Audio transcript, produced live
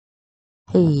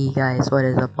Hey guys, what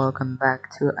is up? Welcome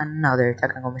back to another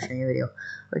technical machinery video.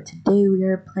 But today we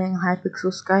are playing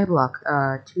Hypixel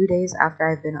Skyblock. 2 days after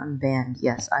I've been unbanned.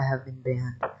 Yes, I have been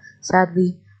banned.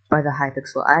 Sadly, by the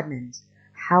Hypixel admins.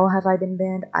 How have I been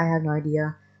banned? I have no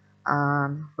idea.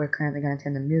 We're currently gonna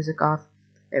turn the music off.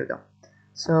 There we go.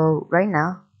 So right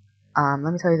now,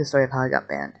 let me tell you the story of how I got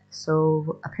banned.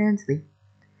 So apparently,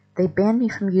 they banned me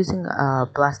from using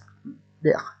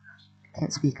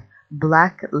can't speak.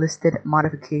 Blacklisted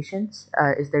modifications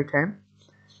is their term,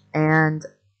 and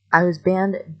I was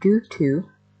banned due to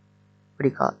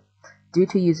Due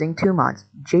to using two mods: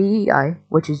 JEI,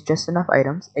 which is just enough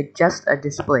items, it's just a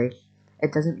display,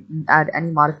 it doesn't add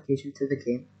any modification to the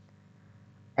game,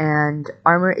 and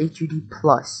Armor HUD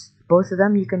Plus. Both of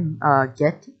them you can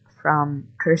get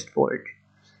from Cursed Forge.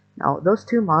 Now, those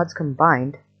two mods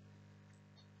combined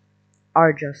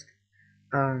are just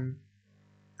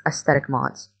aesthetic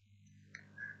mods.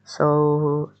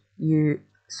 So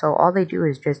all they do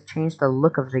is just change the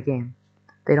look of the game.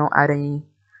 They don't add any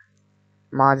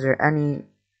mods or any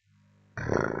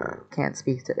can't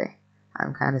speak today.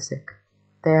 I'm kind of sick.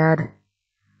 They add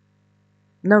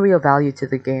no real value to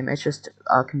the game. It's just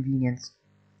convenience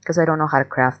because I don't know how to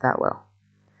craft that well.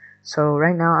 So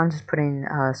right now I'm just putting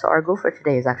so our goal for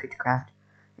today is actually to craft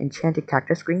enchanted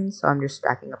cactus greens. So I'm just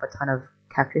stacking up a ton of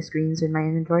cactus greens in my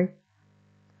inventory.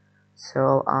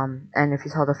 So, and if you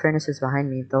saw the furnaces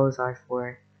behind me, those are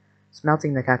for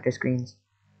smelting the cactus greens.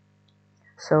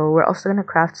 So we're also going to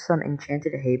craft some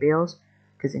enchanted hay bales,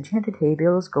 because enchanted hay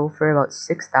bales go for about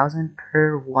 6,000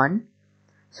 per one.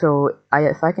 So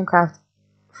if I can craft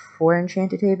 4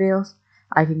 enchanted hay bales,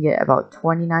 I can get about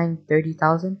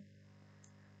 30,000.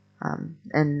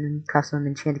 And craft some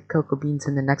enchanted cocoa beans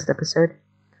in the next episode,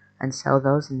 and sell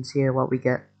those and see what we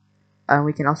get.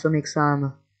 We can also make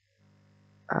some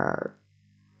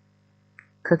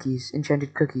cookies,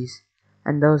 enchanted cookies,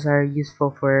 and those are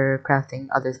useful for crafting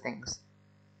other things.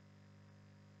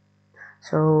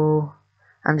 So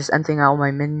I'm just emptying out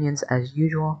my minions as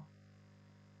usual.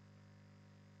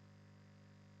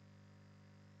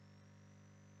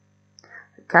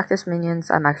 Cactus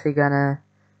minions I'm actually gonna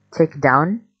take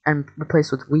down and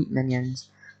replace with wheat minions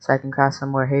so I can craft some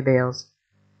more hay bales.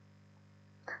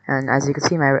 And as you can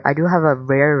see, I do have a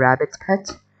rare rabbit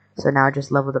pet, so now I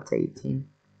just leveled up to 18.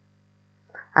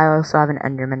 I also have an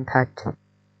enderman pet.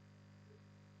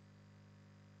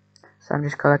 So I'm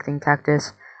just collecting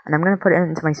cactus, and I'm gonna put it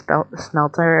into my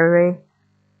smelter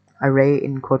array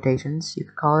in quotations you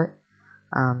could call it,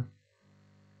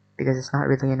 because it's not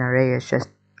really an array, it's just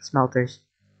smelters.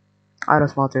 Auto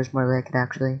smelters more like it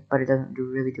actually, but it doesn't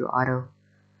really do auto.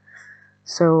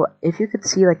 So if you could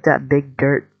see like that big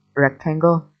dirt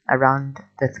rectangle around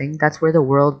the thing, that's where the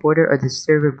world border or the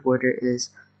server border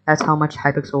is. That's how much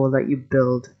Hypixel will let you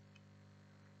build.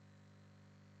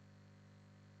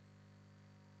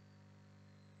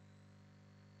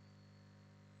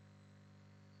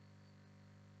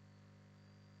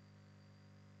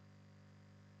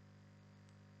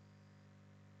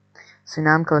 So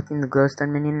now I'm collecting the glowstone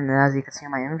minion, and as you can see,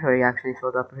 my inventory actually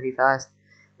filled up pretty fast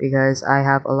because I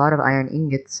have a lot of iron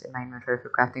ingots in my inventory for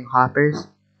crafting hoppers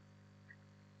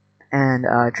and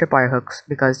tripwire hooks,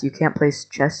 because you can't place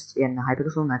chests in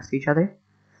Hypixel next to each other.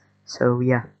 So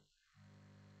yeah.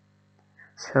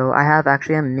 So I have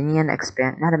actually a minion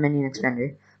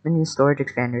minion storage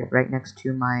expander right next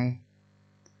to my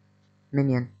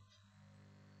minion.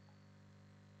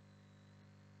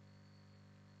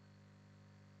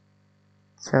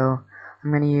 So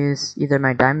I'm gonna use either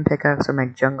my diamond pickaxe or my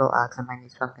jungle axe on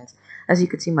these pumpkins. As you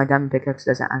can see, my diamond pickaxe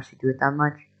doesn't actually do it that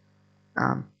much.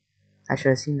 I should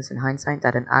have seen this in hindsight,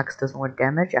 that an axe does more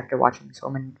damage after watching so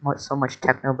much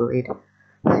Technoblade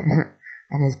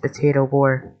and his potato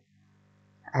war.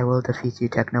 I will defeat you,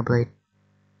 Technoblade.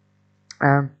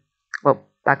 Well,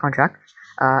 back on track.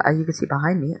 As you can see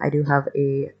behind me, I do have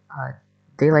a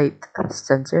daylight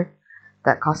sensor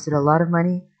that costed a lot of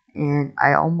money, and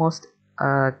I almost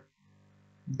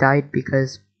died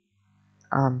because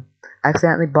I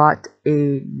accidentally bought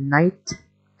a night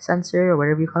sensor, or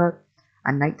whatever you call it,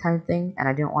 a nighttime thing, and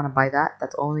I didn't want to buy that.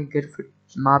 That's only good for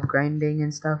mob grinding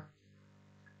and stuff.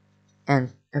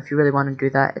 And if you really want to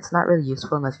do that, it's not really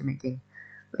useful unless you're making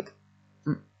like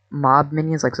mob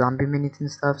minions, like zombie minions and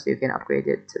stuff, so you can upgrade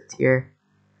it to tier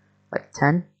like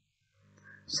 10.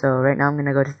 So right now I'm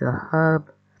gonna go to the hub,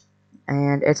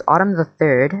 and it's autumn the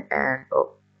 3rd, and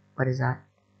oh, what is that?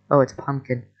 Oh, it's a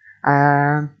pumpkin. So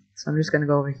I'm just gonna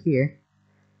go over here,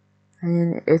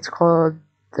 and it's called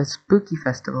the Spooky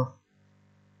Festival.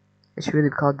 It's really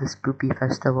called the Spooky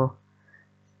Festival.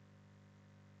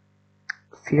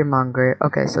 Fearmonger.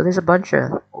 Okay, so there's a bunch of,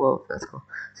 whoa, that's cool.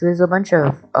 So there's a bunch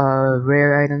of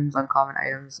rare items, uncommon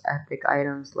items, epic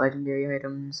items, legendary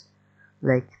items.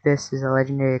 Like this is a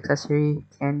legendary accessory,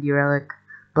 candy relic.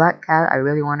 Black cat I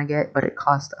really want to get, but it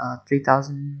cost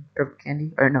 3,000 purple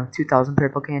candy, or no, 2,000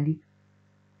 purple candy.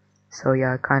 So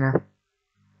yeah, kinda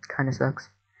sucks.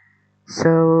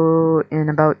 So in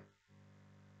about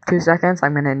 2 seconds,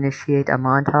 I'm gonna initiate a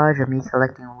montage of me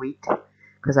collecting wheat,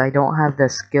 because I don't have the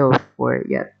skill for it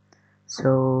yet.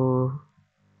 So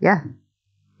yeah,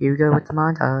 here we go with the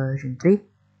montage in 3,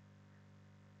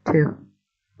 2,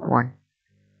 1.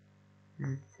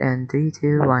 And 3,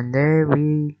 2, 1, there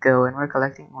we go, and we're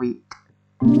collecting wheat.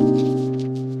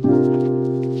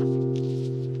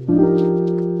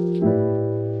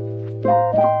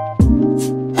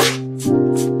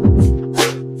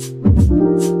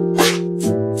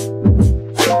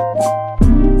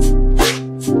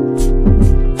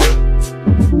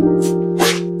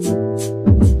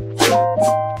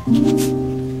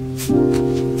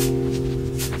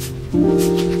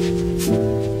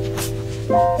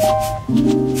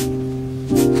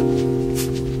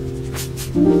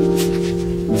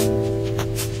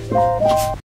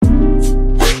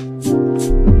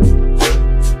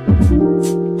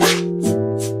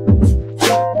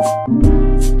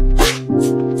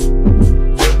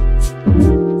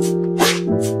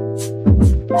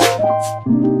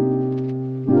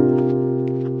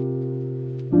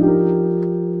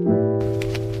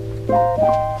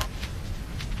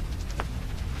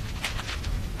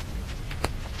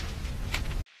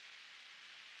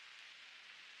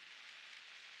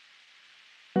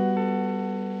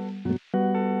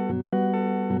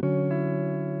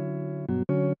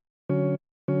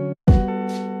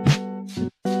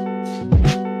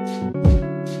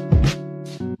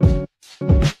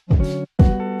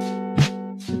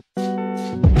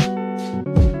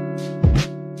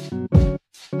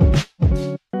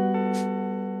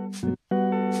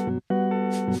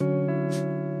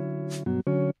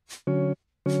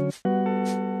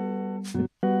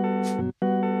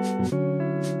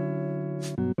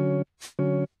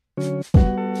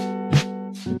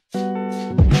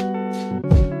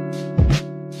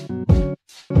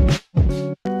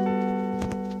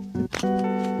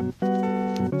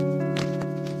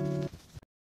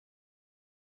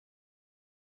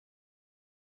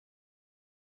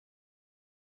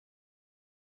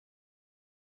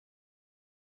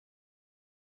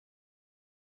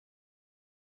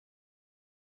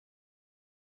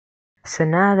 So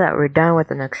now that we're done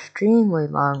with an extremely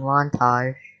long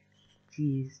montage,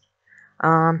 jeez,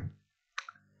 now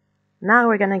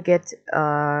we're gonna get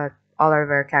all of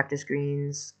our cactus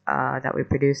greens that we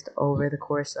produced over the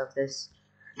course of this.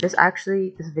 This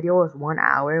video was 1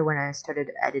 hour when I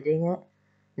started editing it.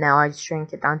 Now I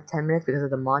shrank it down to 10 minutes because of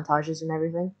the montages and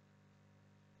everything,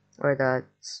 or the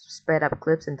sped up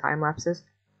clips and time lapses.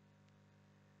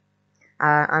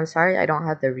 I'm sorry I don't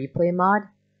have the replay mod.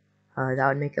 That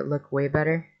would make it look way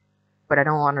better, but I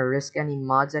don't want to risk any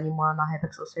mods anymore on the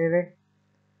Hypixel server.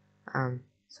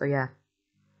 So yeah.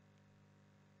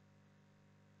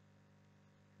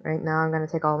 Right now I'm gonna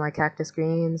take all my cactus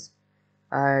greens,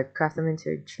 craft them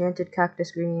into enchanted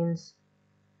cactus greens,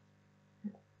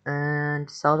 and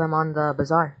sell them on the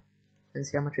bazaar, and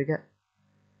see how much we get.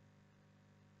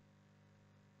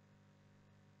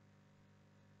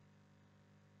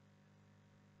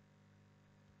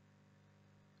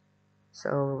 So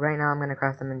right now I'm gonna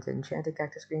craft them into enchanted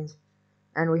cactus greens,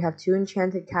 and we have 2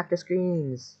 enchanted cactus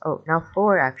greens. Oh, now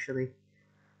 4 actually.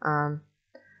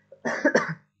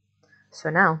 So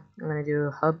now I'm gonna do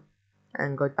a hub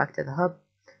and go back to the hub,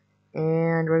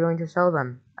 and we're going to sell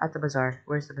them at the bazaar.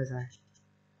 Where's the bazaar?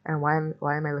 And why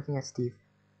am I looking at Steve?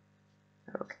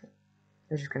 Okay,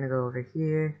 I'm just gonna go over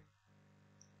here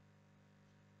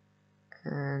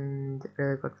and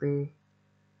really quickly.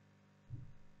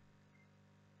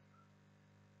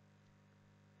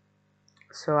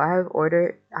 So I have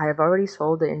already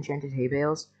sold the enchanted hay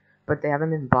bales, but they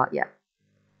haven't been bought yet.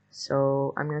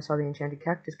 So I'm gonna sell the enchanted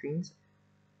cactus greens.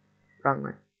 Wrong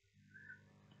one.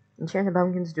 Enchanted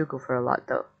pumpkins do go for a lot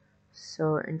though.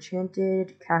 So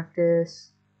enchanted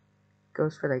cactus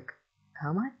goes for like,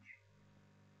 how much?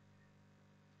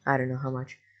 I don't know how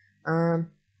much.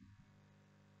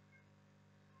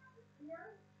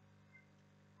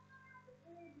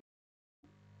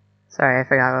 Sorry, I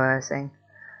forgot what I was saying.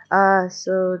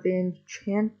 So the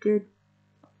enchanted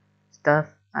stuff,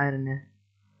 I don't know.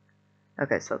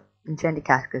 Okay, so enchanted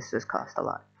cactus just cost a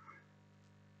lot.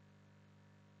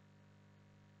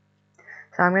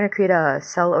 So I'm gonna create a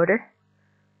sell order.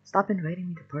 Stop inviting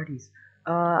me to parties.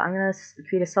 I'm gonna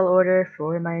create a sell order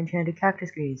for my enchanted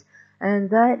cactus greens,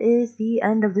 And that is the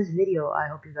end of this video. I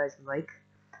hope you guys like,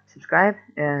 subscribe,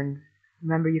 and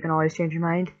remember you can always change your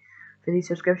mind for these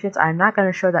subscriptions. I'm not going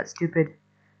to show that stupid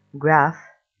graph.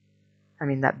 I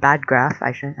mean that bad graph.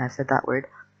 I shouldn't have said that word.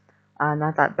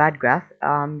 Not that bad graph.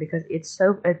 Because it's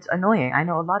annoying. I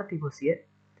know a lot of people see it,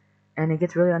 and it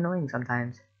gets really annoying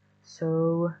sometimes.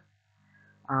 So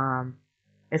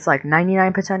it's like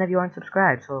 99% of you aren't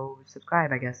subscribed. So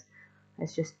subscribe, I guess.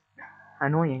 It's just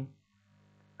annoying.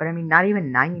 But I mean, not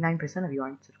even 99% of you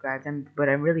aren't subscribed. But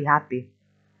I'm really happy.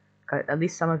 'Cause at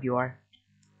least some of you are.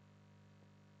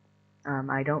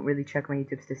 I don't really check my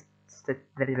YouTube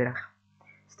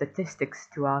statistics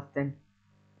too often.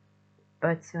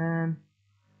 But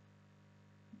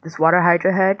this water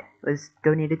hydra head was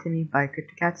donated to me by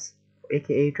CryptoCats,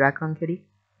 aka Dracon Kitty.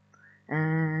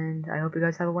 And I hope you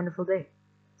guys have a wonderful day.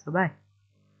 So bye.